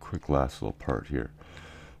quick last little part here.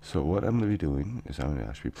 So what I'm going to be doing is I'm going to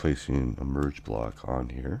actually be placing a merge block on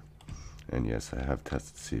here. And yes, I have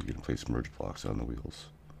tested to see if you can place merge blocks on the wheels.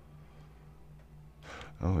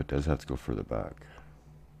 Oh, it does have to go further back.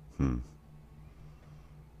 Well,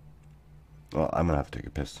 I'm going to have to take a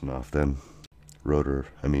piston off then. Rotor,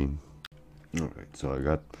 I mean. Alright, so I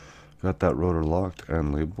got that rotor locked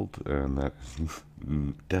and labeled, and that is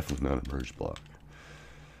definitely not a merge block.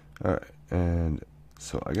 Alright, and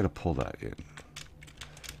so I got to pull that in.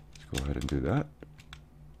 Go ahead and do that.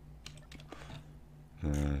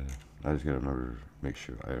 I just gotta make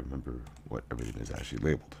sure I remember what everything is actually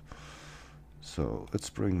labeled. So let's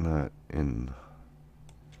bring that in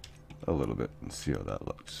a little bit and see how that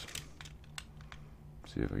looks.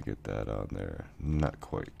 See if I get that on there. Not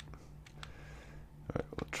quite. Alright,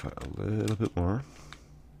 we'll try a little bit more.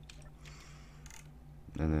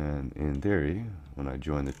 And then in theory, when I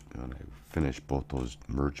finish both those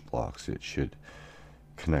merge blocks, it should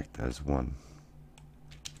connect as one.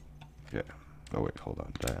 Yeah. Oh wait, hold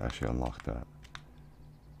on. Did I actually unlock that?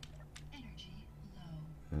 Energy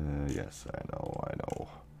low. Yes, I know.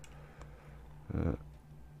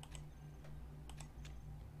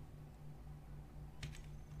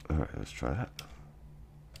 Alright, let's try that.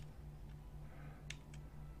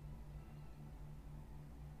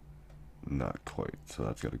 Not quite, so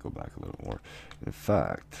that's got to go back a little more. In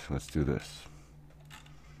fact, let's do this.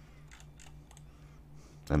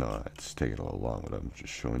 I know it's taking a little long, but I'm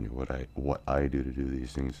just showing you what I do to do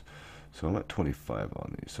these things. So I'm at 25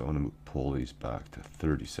 on these, so I'm going to pull these back to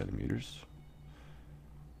 30 centimeters.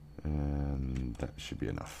 And that should be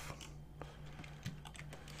enough.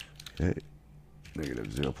 Okay, negative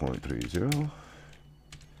 0.30.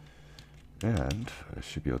 And I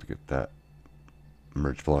should be able to get that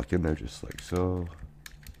merge block in there just like so.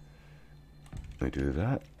 Let me do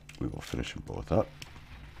that. We will finish them both up.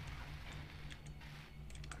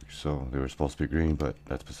 So they were supposed to be green, but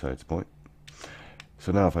that's besides the point.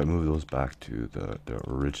 So now if I move those back to the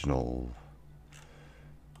original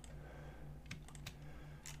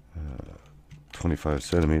 25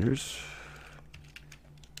 centimeters,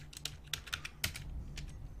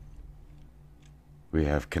 we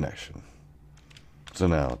have connection. So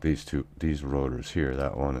now these rotors here,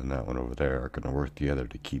 that one and that one over there, are going to work together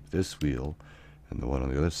to keep this wheel and the one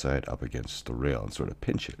on the other side up against the rail and sort of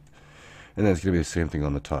pinch it. And then it's going to be the same thing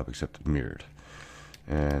on the top except mirrored.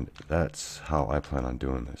 And that's how I plan on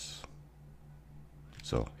doing this.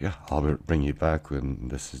 So yeah, I'll bring you back when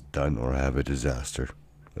this is done or I have a disaster.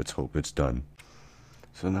 Let's hope it's done.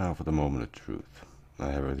 So now for the moment of truth. I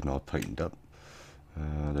have everything all tightened up.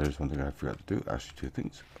 There's one thing I forgot to do. Actually, two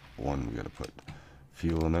things. One, we got to put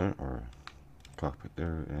fuel in there, or cockpit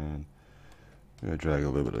there, and we're going to drag a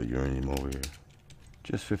little bit of uranium over here.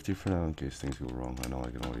 Just 50 for now in case things go wrong. I know I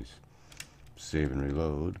can always save and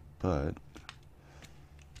reload, but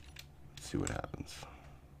let's see what happens.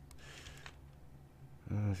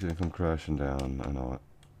 It's going to come crashing down. I know it.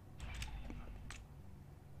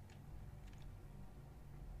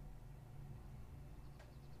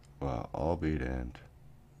 Wow, all be damned.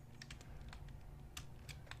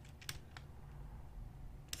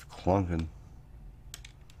 It's clunking.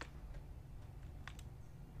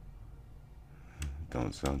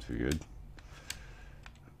 Don't sound too good.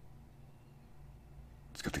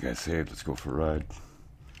 Let's get the guy saved. Let's go for a ride.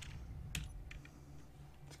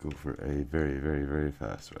 Let's go for a very, very, very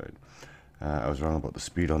fast ride. I was wrong about the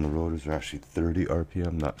speed on the road. It's actually 30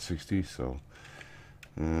 RPM, not 60. So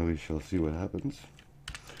we shall see what happens.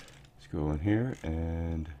 Go in here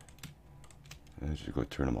and just go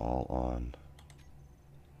turn them all on.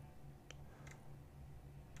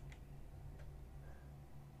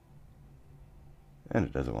 And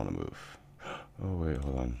it doesn't want to move. Oh wait,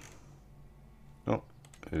 hold on. No,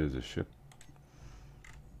 it is a ship.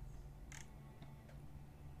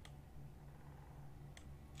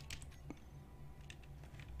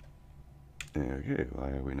 Okay, why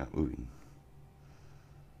are we not moving?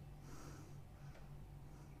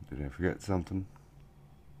 Did I forget something?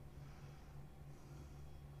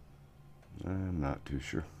 I'm not too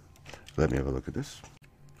sure. Let me have a look at this.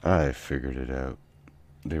 I figured it out.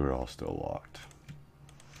 They were all still locked.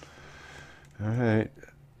 Alright.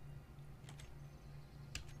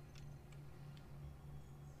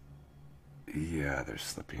 Yeah, they're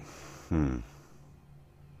slipping.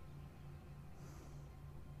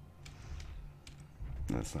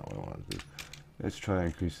 That's not what I wanted to do. Let's try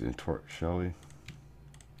increasing the torque, shall we?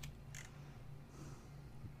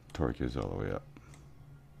 Torque is all the way up.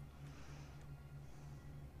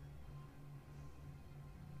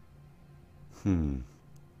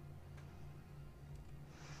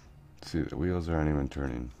 See, the wheels aren't even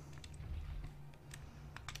turning.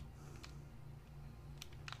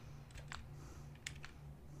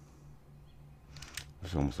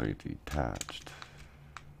 It's almost like it's detached.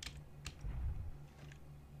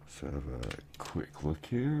 Let's have a quick look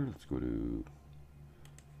here. Let's go to...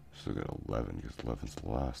 Still got 11 because 11's the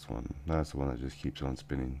last one. That's the one that just keeps on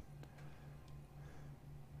spinning.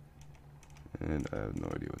 And I have no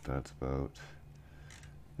idea what that's about.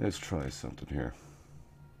 Let's try something here.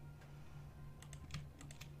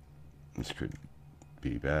 This could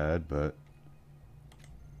be bad, but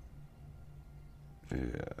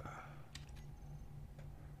yeah.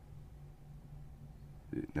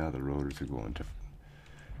 Now the rotors are going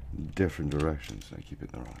different directions. I keep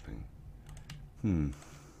hitting the wrong thing.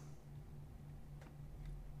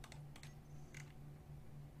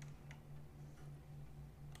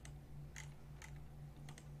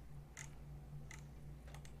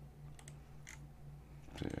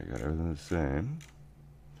 I got everything the same.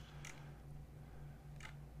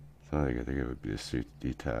 So I think it would be a seat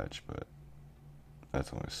detached, but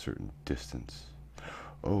that's only a certain distance.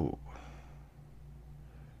 Oh,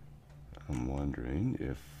 I'm wondering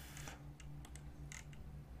if...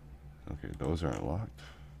 Okay, those aren't locked.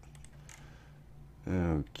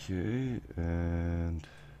 Okay, and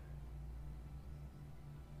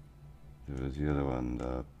there was the other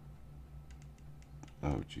one.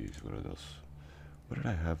 Oh, geez, what are those? What did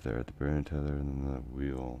I have there? The bearing tether and then the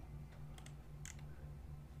wheel.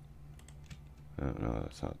 Oh, no,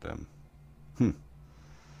 that's not them.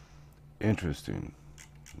 Interesting.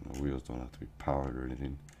 The wheels don't have to be powered or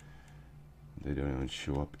anything. They don't even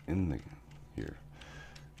show up in the here.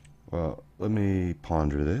 Well, let me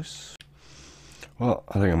ponder this. Well,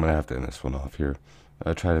 I think I'm gonna have to end this one off here.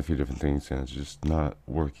 I tried a few different things and it's just not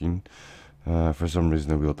working. For some reason,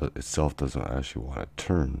 the wheel itself doesn't actually want to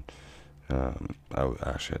turn. I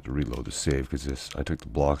actually had to reload the save because I took the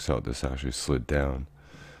blocks out. This actually slid down.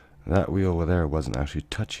 That wheel over there wasn't actually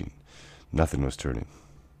touching. Nothing was turning.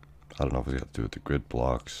 I don't know if it's got to do with the grid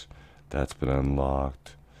blocks. That's been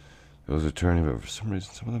unlocked. Those are turning, but for some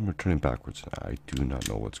reason, some of them are turning backwards. I do not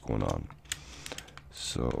know what's going on.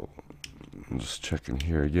 So, I'm just checking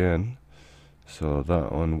here again. So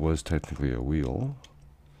that one was technically a wheel.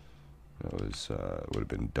 That was would have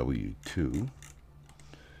been W2.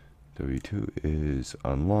 W2 is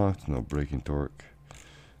unlocked, no braking torque.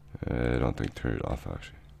 I don't think turn it off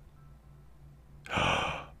actually.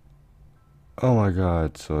 Oh my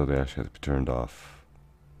god, so they actually have to be turned off.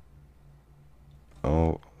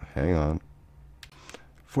 Oh, hang on.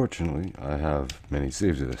 Fortunately, I have many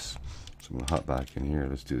saves of this. So I'm going to hop back in here.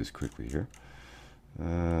 Let's do this quickly here.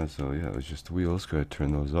 So yeah, it was just the wheels. Go ahead and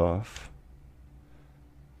turn those off.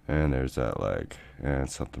 And there's that lag. And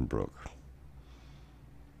something broke.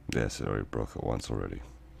 Yes, it already broke it once already.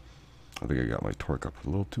 I think I got my torque up a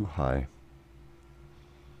little too high.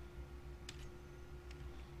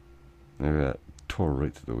 Maybe that tore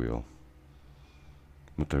right to the wheel.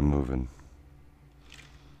 But they're moving.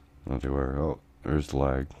 Not they were. Oh, there's the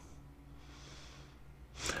lag.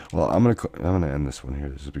 Well, I'm gonna end this one here.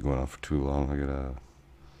 This has been going on for too long. I gotta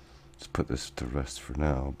just put this to rest for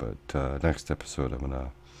now. But next episode, I'm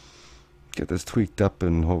gonna get this tweaked up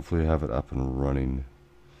and hopefully have it up and running.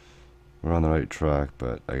 We're on the right track,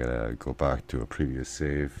 but I gotta go back to a previous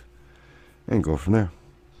save and go from there.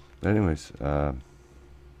 But anyways,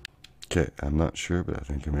 okay, I'm not sure, but I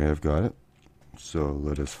think I may have got it. So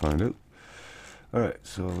let us find out. Alright,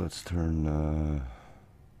 so let's turn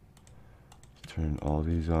all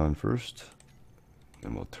these on first.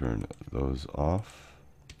 Then we'll turn those off.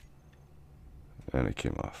 And it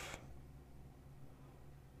came off.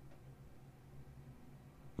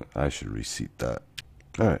 I should reseat that.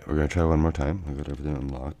 Alright, we're going to try one more time. I got everything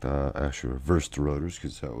unlocked. I actually reversed the rotors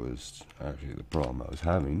because that was actually the problem I was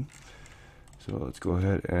having. So let's go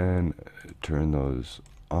ahead and turn those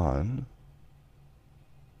on.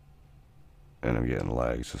 And I'm getting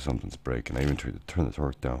lag, so something's breaking. I even tried to turn the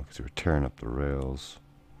torque down because they were tearing up the rails.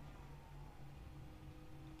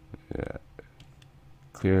 Yeah.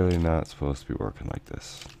 Clearly not supposed to be working like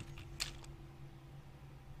this.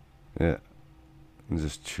 Yeah. And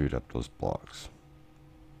just chewed up those blocks.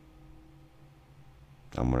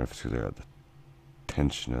 I'm wondering if it's because the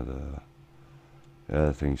tension of the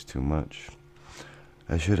other thing's too much.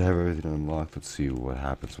 I should have everything unlocked. Let's see what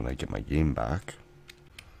happens when I get my game back.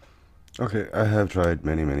 Okay, I have tried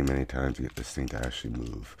many times to get this thing to actually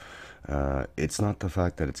move. It's not the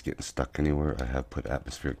fact that it's getting stuck anywhere. I have put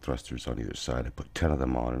atmospheric thrusters on either side. I put 10 of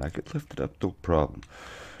them on and I could lift it up, no problem.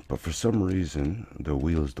 But for some reason, the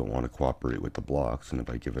wheels don't want to cooperate with the blocks, and if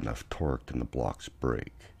I give enough torque, then the blocks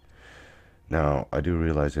break. Now, I do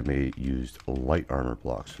realize I may use light armor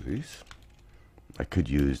blocks for these. I could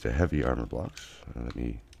use the heavy armor blocks.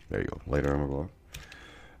 There you go, light armor block.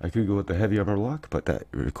 I could go with the heavy armor block, but that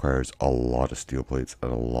requires a lot of steel plates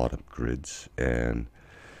and a lot of grids and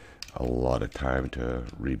a lot of time to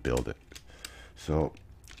rebuild it. So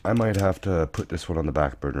I might have to put this one on the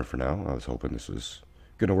back burner for now. I was hoping this was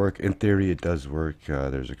going to work. In theory, it does work.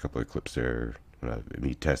 There's a couple of clips there.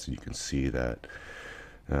 Me testing, you can see that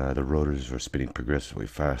the rotors are spinning progressively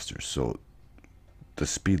faster. So the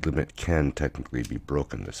speed limit can technically be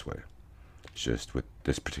broken this way. Just with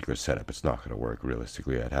this particular setup, it's not going to work.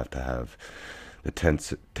 Realistically, I'd have to have the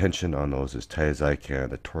tension on those as tight as I can,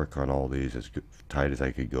 the torque on all these as tight as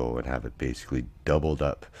I could go, and have it basically doubled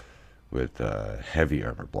up with heavy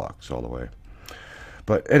armor blocks all the way.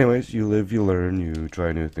 But anyways, you live, you learn, you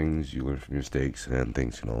try new things, you learn from your mistakes, and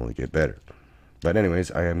things can only get better. But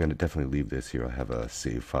anyways, I am going to definitely leave this here. I have a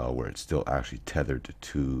save file where it's still actually tethered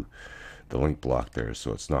to the link block there,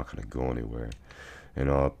 so it's not going to go anywhere. And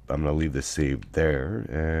I'm going to leave this saved there,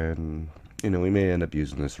 and we may end up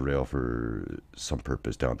using this rail for some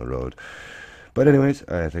purpose down the road. But anyways,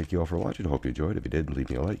 I thank you all for watching. I hope you enjoyed. If you did, leave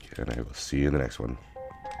me a like, and I will see you in the next one.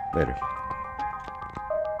 Later.